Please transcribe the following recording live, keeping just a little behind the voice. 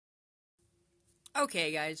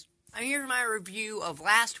Okay, guys, I'm here for my review of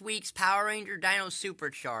last week's Power Ranger Dino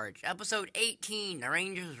Supercharge, episode 18, The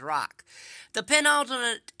Rangers Rock. The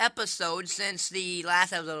penultimate episode since the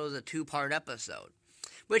last episode was a two-part episode.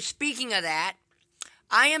 Which, speaking of that,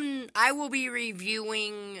 I will be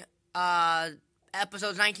reviewing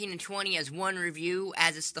episodes 19 and 20 as one review,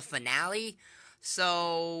 as it's the finale.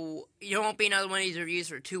 So, there won't be another one of these reviews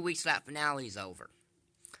for 2 weeks till that finale's over.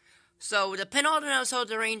 So, the penultimate episode of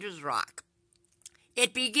The Rangers Rock.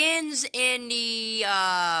 It begins in the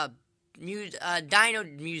Dino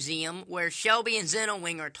Museum where Shelby and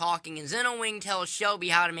Xenowing are talking, and Xenowing tells Shelby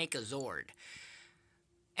how to make a Zord.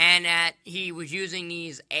 And that he was using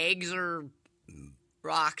these eggs or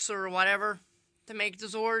rocks or whatever to make the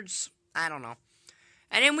Zords. I don't know.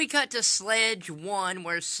 And then we cut to Sledge 1,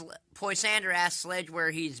 where Poisander asks Sledge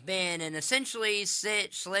where he's been, and essentially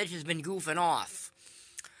Sledge has been goofing off.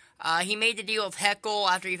 He made the deal with Heckle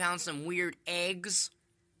after he found some weird eggs.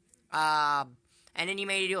 And then he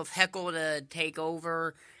made a deal with Heckle to take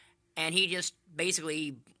over. And he just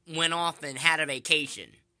basically went off and had a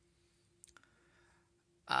vacation.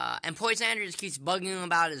 And Poisander just keeps bugging him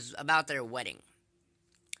about their wedding.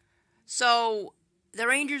 So, the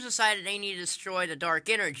Rangers decided they need to destroy the Dark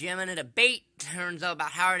Energy, and a debate turns out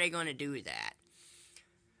about how are they going to do that.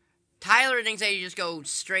 Tyler thinks they just go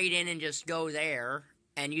straight in and just go there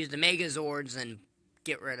and use the Megazords and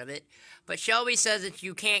get rid of it. But Shelby says that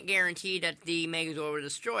you can't guarantee that the Megazord will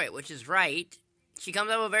destroy it, which is right. She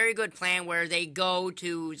comes up with a very good plan where they go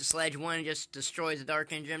to Sledge 1 and just destroys the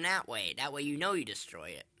Dark Engine that way. That way you know you destroy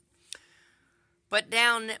it. But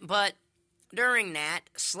during that,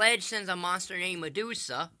 Sledge sends a monster named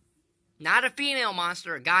Medusa. Not a female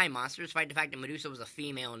monster, a guy monster, despite the fact that Medusa was a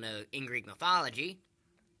female in Greek mythology.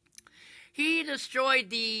 He destroyed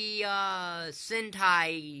the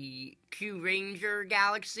Sentai Q Ranger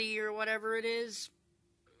Galaxy or whatever it is.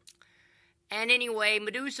 And anyway,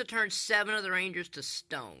 Medusa turns 7 of the Rangers to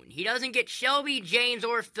stone. He doesn't get Shelby, James,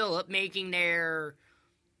 or Philip making their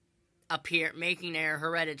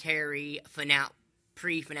hereditary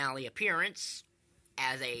pre-finale appearance,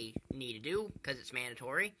 as they need to do, because it's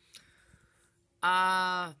mandatory.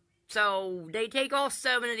 So, they take all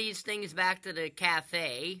 7 of these things back to the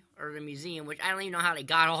cafe, or the museum, which I don't even know how they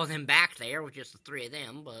got all of them back there, with just the 3 of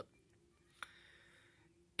them,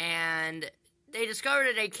 and they discover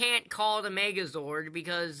that they can't call the Megazord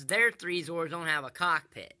because their 3 Zords don't have a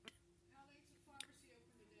cockpit.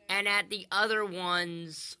 And that the other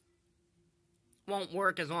ones won't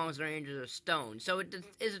work as long as the Rangers are stone. So it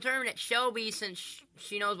is determined that Shelby, since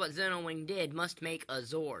she knows what Xenowing did, must make a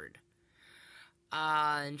Zord.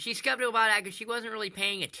 And she's skeptical about that because she wasn't really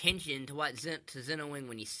paying attention to Xenowing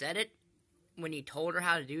when he said it, when he told her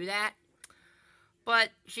how to do that. But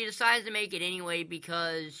she decides to make it anyway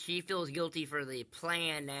because she feels guilty for the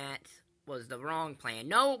plan that was the wrong plan.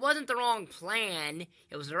 No, it wasn't the wrong plan.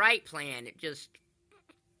 It was the right plan.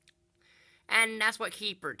 And that's what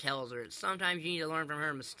Keeper tells her. Sometimes you need to learn from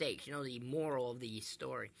her mistakes. You know, the moral of the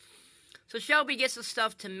story. So Shelby gets the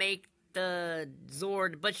stuff to make the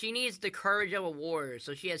Zord, but she needs the courage of a warrior.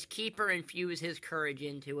 So she has Keeper infuse his courage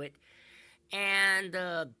into it. And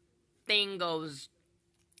the Zord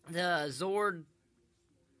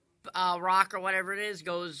rock or whatever it is,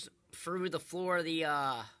 goes through the floor of the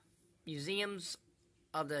museums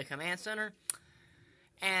of the command center.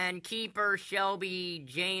 And Keeper, Shelby,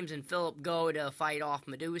 James, and Philip go to fight off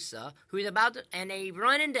Medusa, and they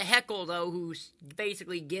run into Heckle, though, who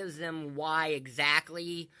basically gives them why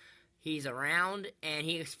exactly he's around, and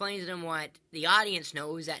he explains to them what the audience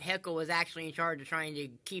knows, that Heckle was actually in charge of trying to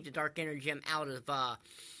keep the Dark Energy out of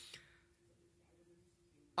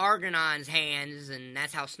Argonon's hands, and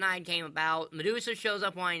that's how Snide came about. Medusa shows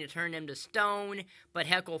up wanting to turn them to stone, but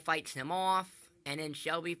Heckle fights him off. And then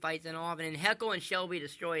Shelby fights it off. And then Heckle and Shelby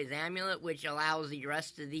destroy his amulet, which allows the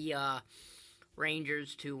rest of the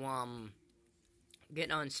Rangers to get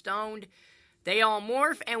unstoned. They all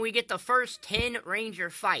morph, and we get the first 10 Ranger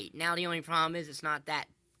fight. Now, the only problem is it's not that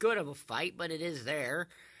good of a fight, but it is there.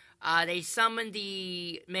 They summon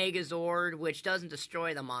the Megazord, which doesn't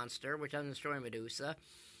destroy the monster, which doesn't destroy Medusa.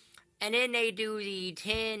 And then they do the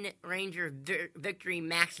 10 Ranger Victory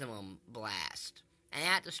Maximum Blast. And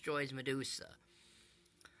that destroys Medusa.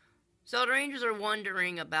 So the Rangers are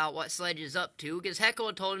wondering about what Sledge is up to, because Heckle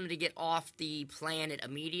had told him to get off the planet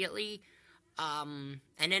immediately. And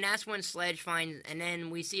then that's when Sledge finds, and then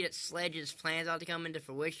we see that Sledge's plans ought to come into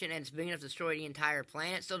fruition, and it's big enough to destroy the entire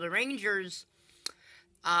planet. So the Rangers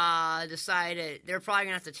decided they're probably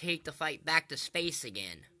going to have to take the fight back to space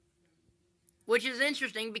again. Which is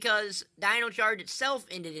interesting because Dino Charge itself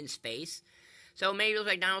ended in space. So maybe it looks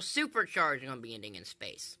like Dino's Supercharge is going to be ending in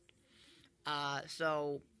space.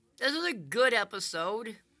 So this is a good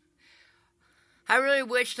episode. I really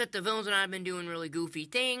wish that the villains would not have been doing really goofy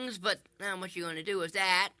things, but what you going to do with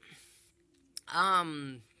that?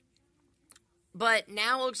 But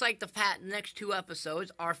now it looks like the next 2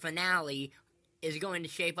 episodes, our finale, is going to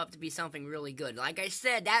shape up to be something really good. Like I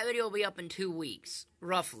said, that video will be up in 2 weeks,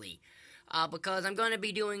 roughly. Because I'm going to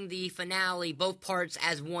be doing the finale, both parts,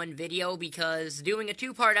 as one video, because doing a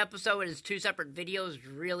 2-part episode as 2 separate videos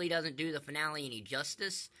really doesn't do the finale any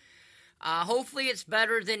justice. Hopefully it's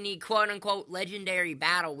better than the quote-unquote legendary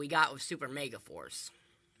battle we got with Super Mega Force.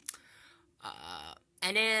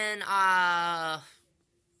 And then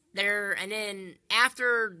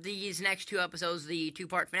after these next 2 episodes, the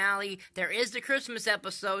 2-part finale, there is the Christmas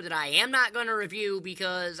episode that I am not going to review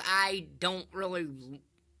because I don't really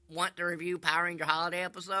want to review Power Ranger holiday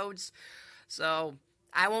episodes. So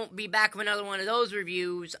I won't be back with another one of those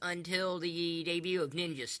reviews until the debut of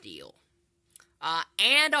Ninja Steel.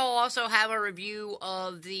 And I'll also have a review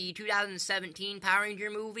of the 2017 Power Ranger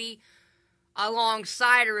movie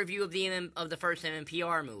alongside a review of the first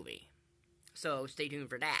MMPR movie. So stay tuned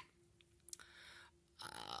for that.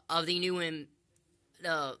 Of the new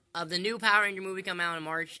Power Ranger movie coming out in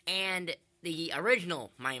March, and the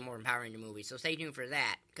original Mighty Morphin Power Ranger movie. So stay tuned for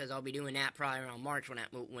that, because I'll be doing that probably around March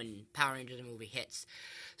when Power Rangers the movie hits.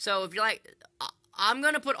 So if you like, I'm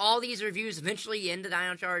gonna put all these reviews eventually into the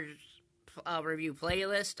Dino Charge review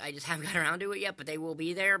playlist. I just haven't got around to it yet, but they will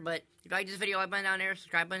be there. But if you like this video, like button down there,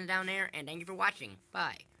 subscribe button down there, and thank you for watching.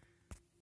 Bye.